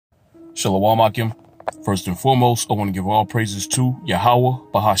Shalom Akim. First and foremost, I want to give all praises to Yahweh,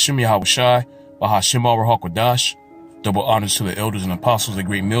 Bahashim Yahweh Shai, Bahashim Ar-Hakwadash. Double honors to the elders and apostles, the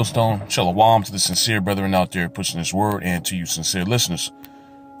great millstone. Shalom to the sincere brethren out there pushing this word, and to you sincere listeners.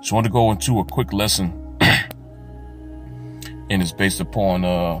 So I want to go into a quick lesson, and it's based upon,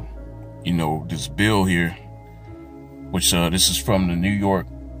 this bill here, which this is from the New York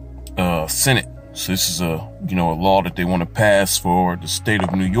Senate. So this is a law that they want to pass for the state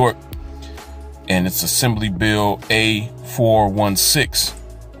of New York. And it's Assembly Bill A416.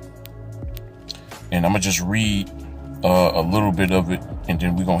 And I'm going to just read a little bit of it, and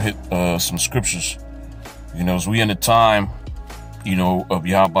then we're going to hit some scriptures. As we in the time, of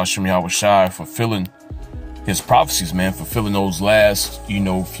Yahweh Shem Yahweh Shai fulfilling his prophecies, man, fulfilling those last,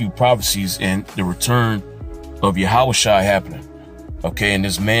 few prophecies, and the return of Yahweh Shai happening. Okay, and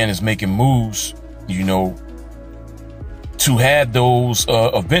this man is making moves, to have those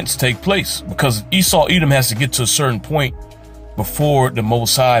events take place, because Esau Edom has to get to a certain point before the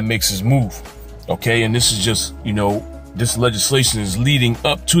Most High makes his move. Okay, and this is just, this legislation is leading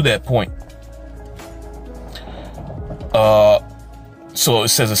up to that point. So it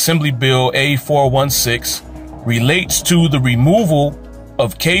says Assembly Bill A416 relates to the removal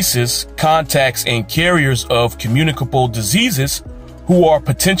of cases, contacts, and carriers of communicable diseases who are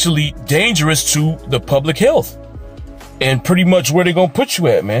potentially dangerous to the public health. And pretty much where they're going to put you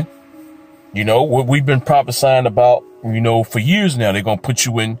at, man. What we've been prophesying about, for years now. They're going to put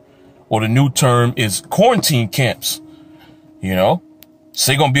you in, or the new term is quarantine camps. So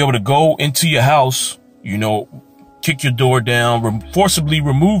they're going to be able to go into your house, kick your door down, forcibly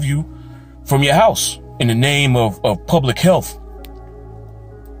remove you from your house in the name of public health.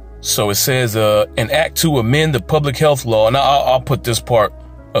 So it says an act to amend the public health law. And I'll put this part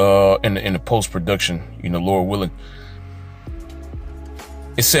in the post-production, Lord willing.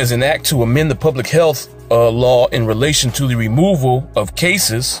 It says an act to amend the public health law in relation to the removal of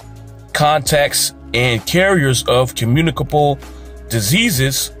cases, contacts, and carriers of communicable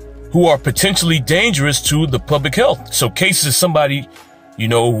diseases who are potentially dangerous to the public health. So cases is somebody,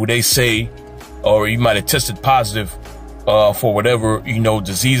 who they say, or you might have tested positive for whatever,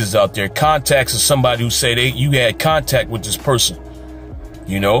 diseases out there. Contacts is somebody who say you had contact with this person.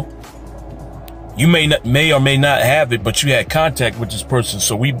 You may or may not have it, but you had contact with this person.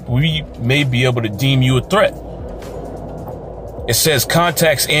 So we may be able to deem you a threat. It says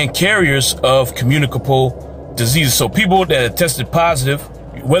contacts and carriers of communicable diseases. So people that have tested positive,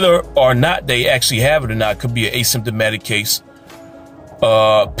 whether or not they actually have it or not, could be an asymptomatic case.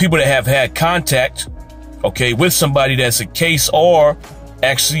 People that have had contact, with somebody that's a case or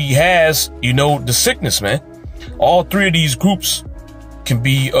actually has, the sickness, man. All three of these groups can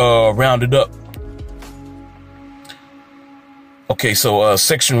be rounded up. Okay, so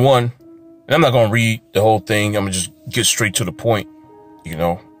section 1, and I'm not going to read the whole thing. I'm going to just get straight to the point,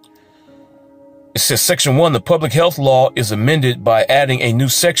 It says section 1, the public health law is amended by adding a new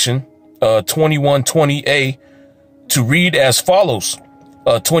section, 2120A, to read as follows.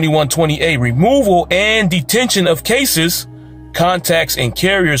 2120A, removal and detention of cases, contacts, and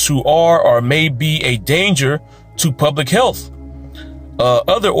carriers who are or may be a danger to public health.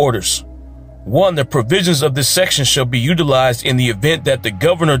 Other orders. 1. The provisions of this section shall be utilized in the event that the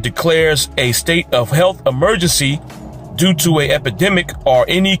governor declares a state of health emergency due to an epidemic or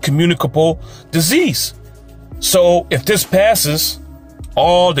any communicable disease. So if this passes,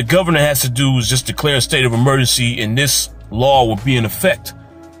 all the governor has to do is just declare a state of emergency, and this law will be in effect.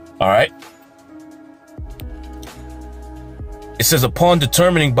 All right. It says, upon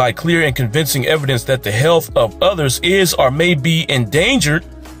determining by clear and convincing evidence that the health of others is or may be endangered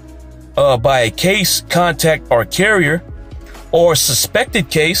by a case, contact, or carrier, or suspected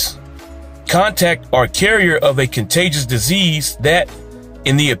case, contact, or carrier of a contagious disease that,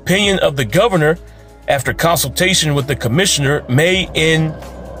 in the opinion of the governor, after consultation with the commissioner, may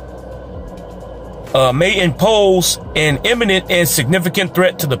impose an imminent and significant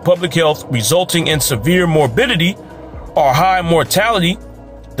threat to the public health, resulting in severe morbidity or high mortality,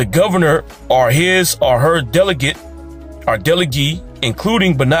 the governor or his or her delegate or delegee,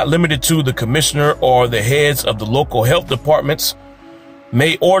 including but not limited to the commissioner or the heads of the local health departments,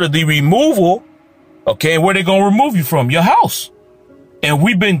 may order the removal. Okay, where they gonna remove you from? Your house. And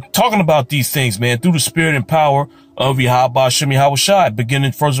we've been talking about these things, man, through the spirit and power of Yahweh Shem Yahweh Shai,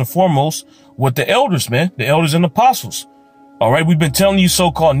 beginning first and foremost with the elders, man, the elders and apostles. All right, we've been telling you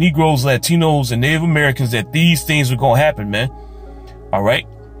so-called Negroes, Latinos, and Native Americans that these things are gonna happen, man. All right.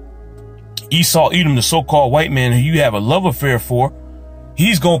 Esau Edom, the so-called white man who you have a love affair for,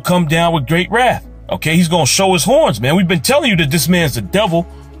 he's going to come down with great wrath. Okay, he's going to show his horns, man. We've been telling you that this man's the devil.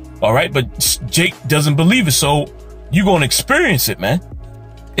 All right. But Jake doesn't believe it. So you're going to experience it, man.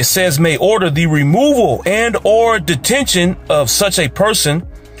 It says may order the removal and or detention of such a person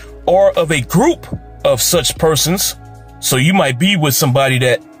or of a group of such persons. So you might be with somebody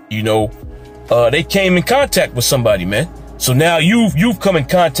that, you know, they came in contact with somebody, man. So now you've come in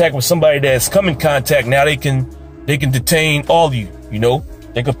contact with somebody that's come in contact. Now they can detain all of you, you know,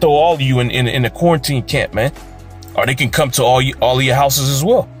 they can throw all of you in a quarantine camp, man. Or they can come to all of your houses as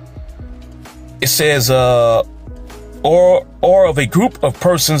well. It says, or of a group of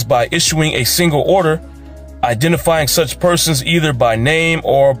persons by issuing a single order, identifying such persons either by name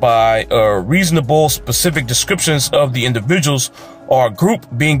or by reasonable specific descriptions of the individuals or group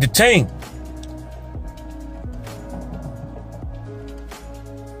being detained.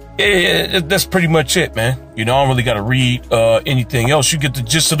 That's pretty much it, man. You know, I don't really got to read anything else. You get the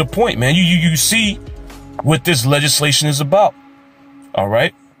gist of the point, man. You see what this legislation is about. All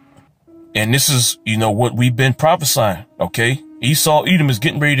right. And this is, you know, what we've been prophesying. OK, Esau Edom is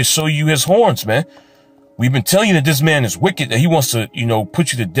getting ready to show you his horns, man. We've been telling you that this man is wicked, that he wants to, you know,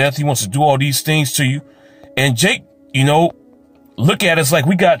 put you to death. He wants to do all these things to you. And Jake, you know, look at us like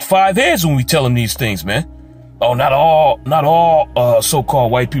we got 5 heads when we tell him these things, man. Oh, not all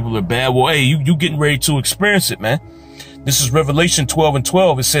so-called white people are bad. Well, hey, you getting ready to experience it, man. This is Revelation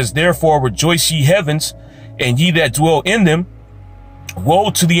 12:12. It says, therefore rejoice ye heavens and ye that dwell in them.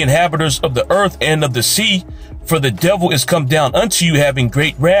 Woe to the inhabitants of the earth and of the sea, for the devil is come down unto you having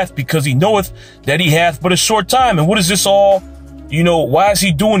great wrath, because he knoweth that he hath but a short time. And what is this all? You know, why is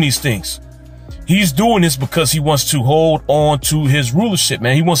he doing these things? He's doing this because he wants to hold on to his rulership,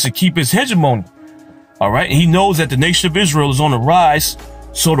 man. He wants to keep his hegemony. All right. And he knows that the nation of Israel is on the rise.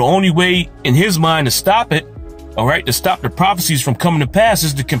 So the only way in his mind to stop it, all right, to stop the prophecies from coming to pass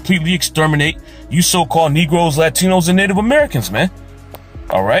is to completely exterminate you so-called Negroes, Latinos, and Native Americans, man.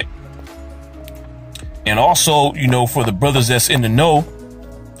 All right. And also, you know, for the brothers that's in the know,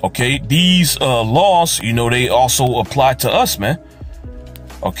 OK, these laws, you know, they also apply to us, man.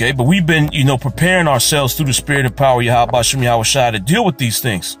 OK, but we've been, you know, preparing ourselves through the spirit and power of Yahweh Bashem Yahweh Shai to deal with these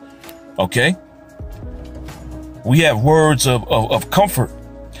things. OK, we have words of comfort.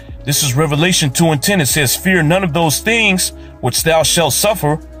 This is Revelation 2:10. It says, fear none of those things which thou shalt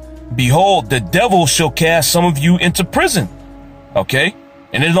suffer. Behold, the devil shall cast some of you into prison. OK.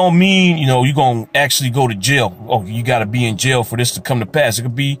 And it don't mean, you know, you're going to actually go to jail. Oh, you got to be in jail for this to come to pass. It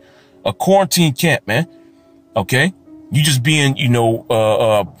could be a quarantine camp, man. OK, you just being, you know,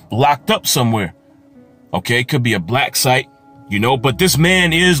 locked up somewhere. OK, it could be a black site, you know, but this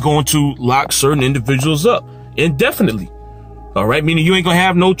man is going to lock certain individuals up indefinitely. All right. Meaning you ain't going to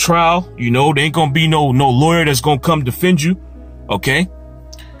have no trial. You know, there ain't going to be no lawyer that's going to come defend you. OK,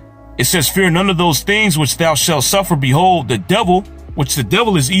 it says, fear none of those things which thou shalt suffer. Behold, the devil, which the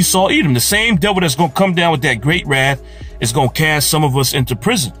devil is Esau Edom, the same devil that's going to come down with that great wrath, is going to cast some of us into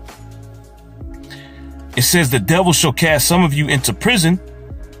prison. It says the devil shall cast some of you into prison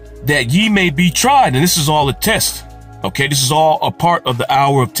that ye may be tried. And this is all a test. OK, this is all a part of the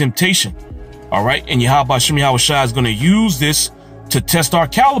hour of temptation. All right. And Yahweh Bashem Yahweh Shai is going to use this to test our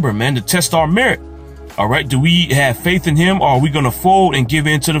caliber, man, to test our merit. All right. Do we have faith in him, or are we going to fold and give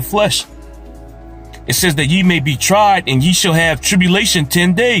in to the flesh? It says that ye may be tried and ye shall have tribulation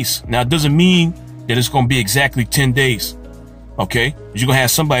 10 days. Now, it doesn't mean that it's going to be exactly 10 days. OK, you're going to have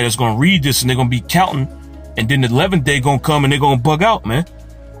somebody that's going to read this and they're going to be counting. And then the 11th day going to come and they're going to bug out, man.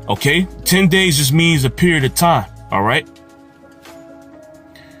 OK, 10 days just means a period of time. All right.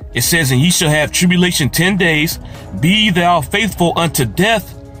 It says, and ye shall have tribulation 10 days. Be thou faithful unto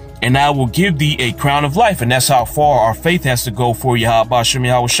death, and I will give thee a crown of life. And that's how far our faith has to go for Yahweh Bashem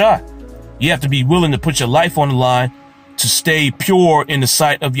Yahweh Shai. You have to be willing to put your life on the line to stay pure in the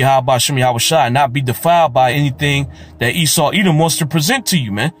sight of Yahweh Bashem Yahweh Shai, and not be defiled by anything that Esau Edom wants to present to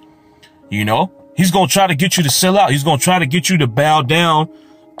you, man. You know, he's going to try to get you to sell out. He's going to try to get you to bow down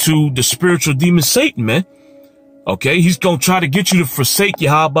to the spiritual demon Satan, man. OK, he's going to try to get you to forsake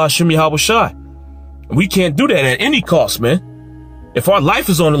Yahweh Bashem Yahweh Shai. We can't do that at any cost, man. If our life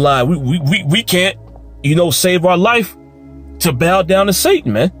is on the line, we can't, you know, save our life to bow down to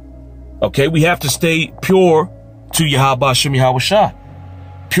Satan, man. OK, we have to stay pure to Yahweh Bashem Yahweh Shai,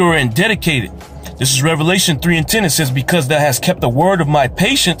 pure and dedicated. This is Revelation 3:10. It says, because thou hast kept the word of my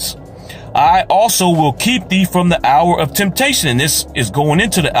patience, I also will keep thee from the hour of temptation. And this is going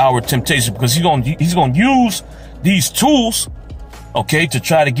into the hour of temptation, because he's going to use these tools, OK, to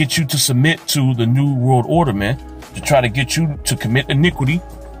try to get you to submit to the new world order, man, to try to get you to commit iniquity,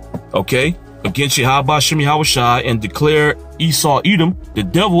 OK, against Yahweh Bashem Yahweh Shai, and declare Esau Edom, the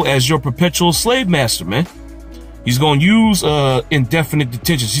devil, as your perpetual slave master, man. He's going to use indefinite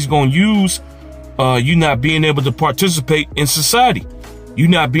detentions. He's going to use you not being able to participate in society. You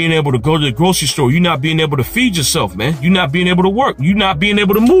not being able to go to the grocery store. You not being able to feed yourself, man. You not being able to work. You not being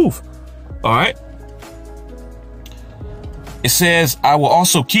able to move. All right. It says, I will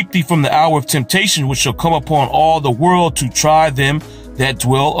also keep thee from the hour of temptation, which shall come upon all the world to try them that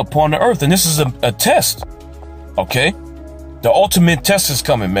dwell upon the earth. And this is a test. Okay. The ultimate test is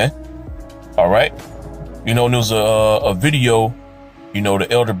coming, man. All right. You know, there was a video, you know,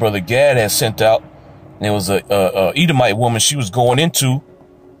 the elder brother Gad had sent out. And there was a Edomite woman she was going into,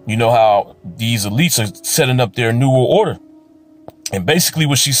 you know, how these elites are setting up their new world order. And basically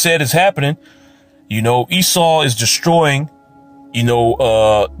what she said is happening. You know, Esau is destroying, you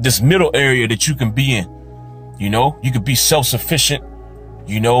know, this middle area that you can be in. You know, you could be self-sufficient,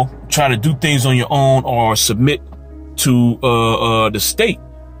 you know, try to do things on your own or submit to the state.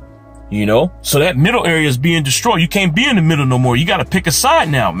 You know, so that middle area is being destroyed. You can't be in the middle no more. You got to pick a side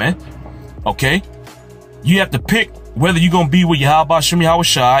now, man. OK, you have to pick whether you're going to be with Yahweh Shem Yahweh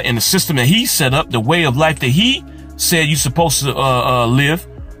Shai and the system that he set up, the way of life that he said you're supposed to live,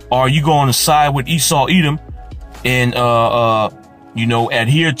 or you go on the side with Esau Edom and, you know,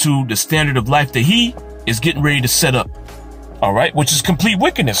 adhere to the standard of life that he is getting ready to set up. All right, which is complete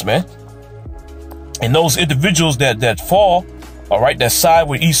wickedness, man. And those individuals that fall, all right, that side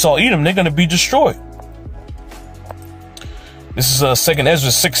with Esau Edom, they're going to be destroyed. This is 2nd Ezra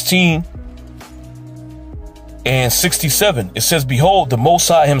 16 and 67. It says, behold, the Most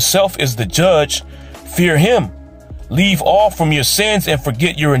High himself is the judge. Fear him. Leave all from your sins and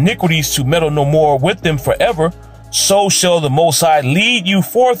forget your iniquities to meddle no more with them forever. So shall the Most High lead you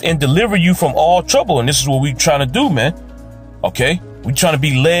forth and deliver you from all trouble. And this is what we're trying to do, man. OK, we're trying to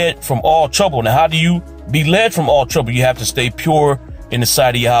be led from all trouble. Now, how do you be led from all trouble? You have to stay pure in the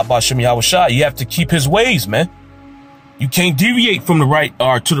sight of Yahweh Shem Yahweh Shai. You have to keep his ways, man. You can't deviate from the right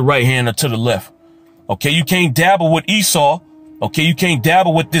or to the right hand or to the left. OK, you can't dabble with Esau. OK, you can't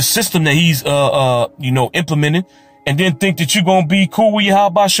dabble with this system that he's, you know, implementing and then think that you're going to be cool with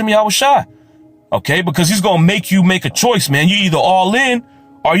Yahweh Shem Yahweh Shai. OK, because he's going to make you make a choice, man. You either all in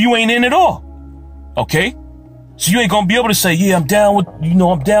or you ain't in at all. OK, so you ain't going to be able to say, yeah, I'm down with, you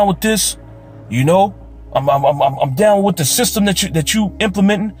know, I'm down with this. You know, I'm down with the system that you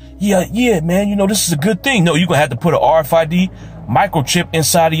implementing. Yeah, man. You know, this is a good thing. No, you're going to have to put a RFID microchip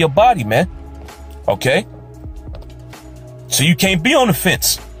inside of your body, man. OK, so you can't be on the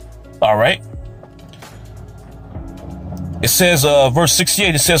fence. All right. It says, verse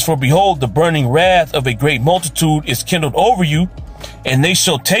 68, it says, for behold, the burning wrath of a great multitude is kindled over you, and they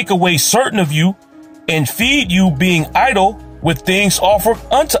shall take away certain of you and feed you, being idle with things offered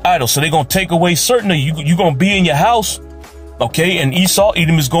unto idols. So they're going to take away certain of you. You're going to be in your house. OK, and Esau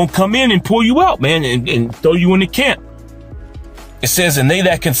Edom is going to come in and pull you out, man, and throw you in the camp. It says, and they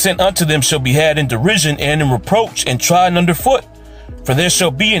that consent unto them shall be had in derision and in reproach and trodden underfoot. For there shall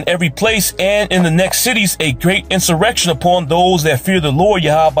be in every place and in the next cities a great insurrection upon those that fear the Lord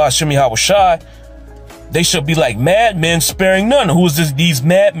Yahweh Shem Yahweh Shai. They shall be like madmen, sparing none. Who is this? These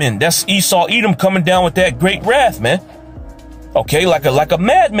madmen? That's Esau Edom coming down with that great wrath, man. Okay, like a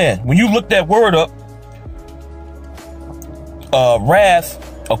madman. When you look that word up,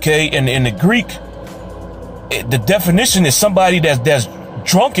 wrath, okay, in the Greek, the definition is somebody that's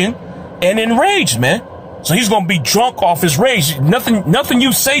drunken and enraged, man. So he's going to be drunk off his rage. Nothing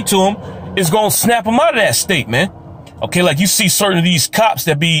you say to him is going to snap him out of that state, man. Okay, like you see certain of these cops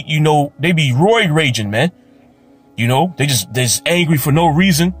that be, you know, they be roid raging, man. You know, they're just angry for no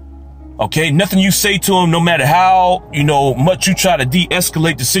reason. Okay, nothing you say to him, no matter how, you know, much you try to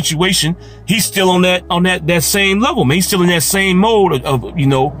de-escalate the situation, he's still on that same level, man. He's still in that same mode of you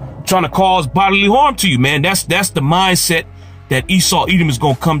know, trying to cause bodily harm to you, man. That's the mindset that Esau Edom is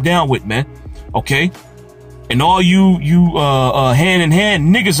going to come down with, man. Okay. And all you hand in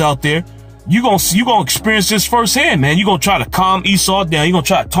hand niggas out there, you gonna experience this firsthand, man. You're gonna try to calm Esau down. You're gonna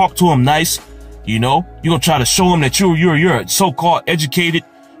try to talk to him nice. You know, you're gonna try to show him that you're a so-called educated,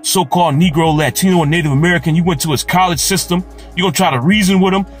 so-called Negro, Latino, and Native American. You went to his college system. You're gonna try to reason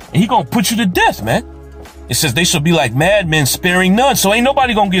with him, and he gonna put you to death, man. It says they shall be like madmen, sparing none. So ain't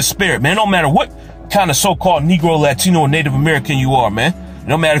nobody gonna get spared, man. No matter what kind of so-called Negro, Latino, or Native American you are, man. It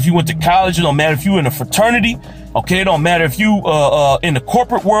don't matter if you went to college. It don't matter if you in a fraternity. Okay, it don't matter if you in the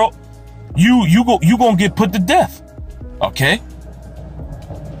corporate world. You gonna get put to death. Okay.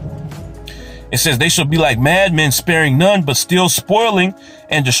 It says they shall be like madmen, sparing none, but still spoiling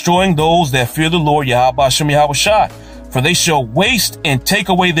and destroying those that fear the Lord Yahweh Shem Yahweh Shai. For they shall waste and take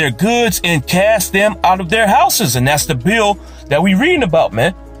away their goods and cast them out of their houses. And that's the bill that we reading about,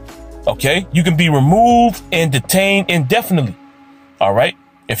 man. Okay. You can be removed and detained indefinitely. All right.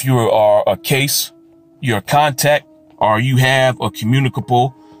 If you are a case, you're a contact, or you have a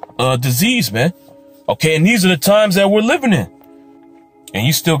communicable disease, man. Okay. And these are the times that we're living in. And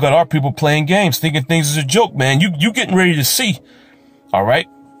you still got our people playing games, thinking things is a joke, man. You getting ready to see. All right.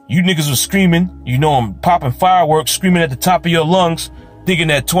 You niggas were screaming, you know, I'm popping fireworks, screaming at the top of your lungs, thinking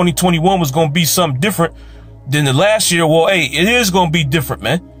that 2021 was going to be something different than the last year. Well, hey, it is going to be different,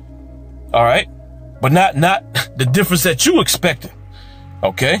 man. All right. But not the difference that you expected.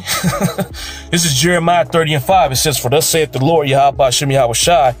 Okay. This is Jeremiah 30:5. It says, for thus saith the Lord, Yahweh Shem Yahweh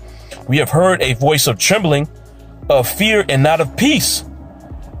Shai, we have heard a voice of trembling, of fear and not of peace.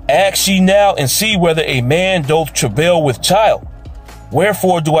 Ask ye now and see whether a man doth travail with child.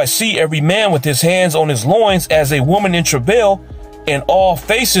 Wherefore do I see every man with his hands on his loins as a woman in travail, and all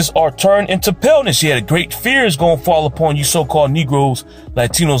faces are turned into paleness. Yet a great fear is going to fall upon you so-called Negroes,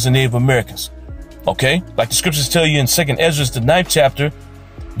 Latinos, and Native Americans. Okay? Like the scriptures tell you in 2nd Ezra, the 9th chapter,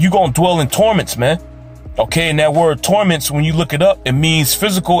 you're going to dwell in torments, man. Okay? And that word torments, when you look it up, it means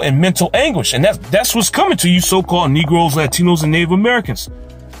physical and mental anguish. And that's what's coming to you so-called Negroes, Latinos, and Native Americans.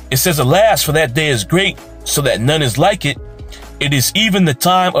 It says, alas, for that day is great, so that none is like it. It is even the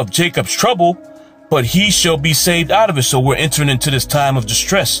time of Jacob's trouble, but he shall be saved out of it. So we're entering into this time of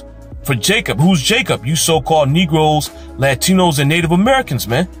distress for Jacob. Who's Jacob? You so-called Negroes, Latinos, and Native Americans,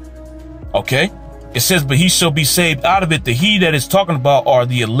 man. Okay. It says, but he shall be saved out of it. The he that is talking about are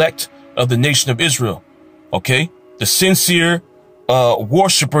the elect of the nation of Israel. Okay. The sincere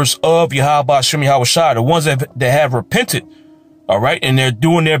worshipers of Yahweh Shem Yahweh Shai, the ones that have repented. All right. And they're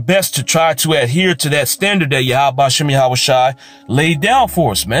doing their best to try to adhere to that standard that Yahweh Shem Yahweh Shai laid down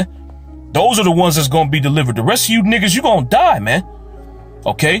for us, man. Those are the ones that's going to be delivered. The rest of you niggas, you going to die, man.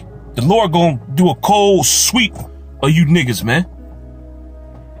 Okay. The Lord going to do a cold sweep of you niggas, man.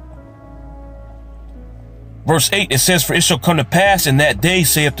 Verse 8, it says, for it shall come to pass in that day,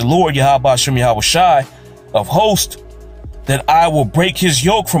 saith the Lord, Yahweh Shem Yahweh Shai of hosts, that I will break his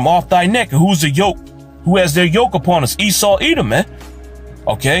yoke from off thy neck. Who's the yoke? Who has their yoke upon us? Esau, Edom, man.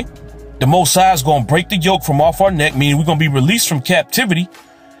 Okay. The Most High is going to break the yoke from off our neck, meaning we're going to be released from captivity.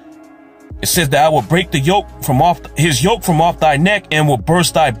 It says that I will break the yoke from off his yoke from off thy neck and will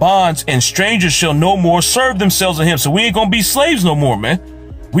burst thy bonds, and strangers shall no more serve themselves in him. So we ain't going to be slaves no more, man.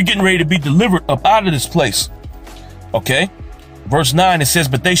 We getting ready to be delivered up out of this place. Okay. Verse 9, it says,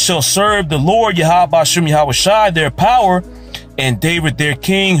 but they shall serve the Lord Yahweh Shem Yahweh Shai their power, and David their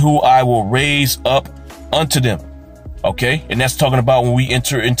king, who I will raise up unto them. Okay. And that's talking about when we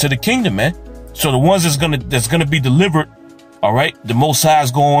enter into the kingdom, man. So the ones that's gonna be delivered. All right. The Most High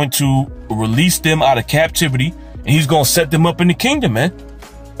is going to release them out of captivity, and he's going to set them up in the kingdom, man.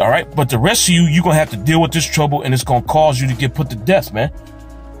 All right. But the rest of you're going to have to deal with this trouble, and it's going to cause you to get put to death, man.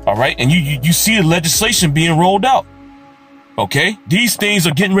 All right. And you see the legislation being rolled out. Okay. These things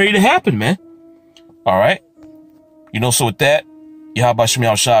are getting ready to happen, man. All right. You know, so with that, Yahweh Shem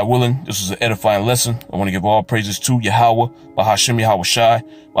Yahweh Shai willing, this is an edifying lesson. I want to give all praises to Yahweh, Bahashem Yahweh Shai,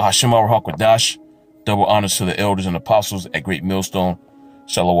 Bahashem Ruach Kwadash. Double honors to the elders and apostles at Great Millstone.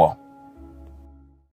 Shalom.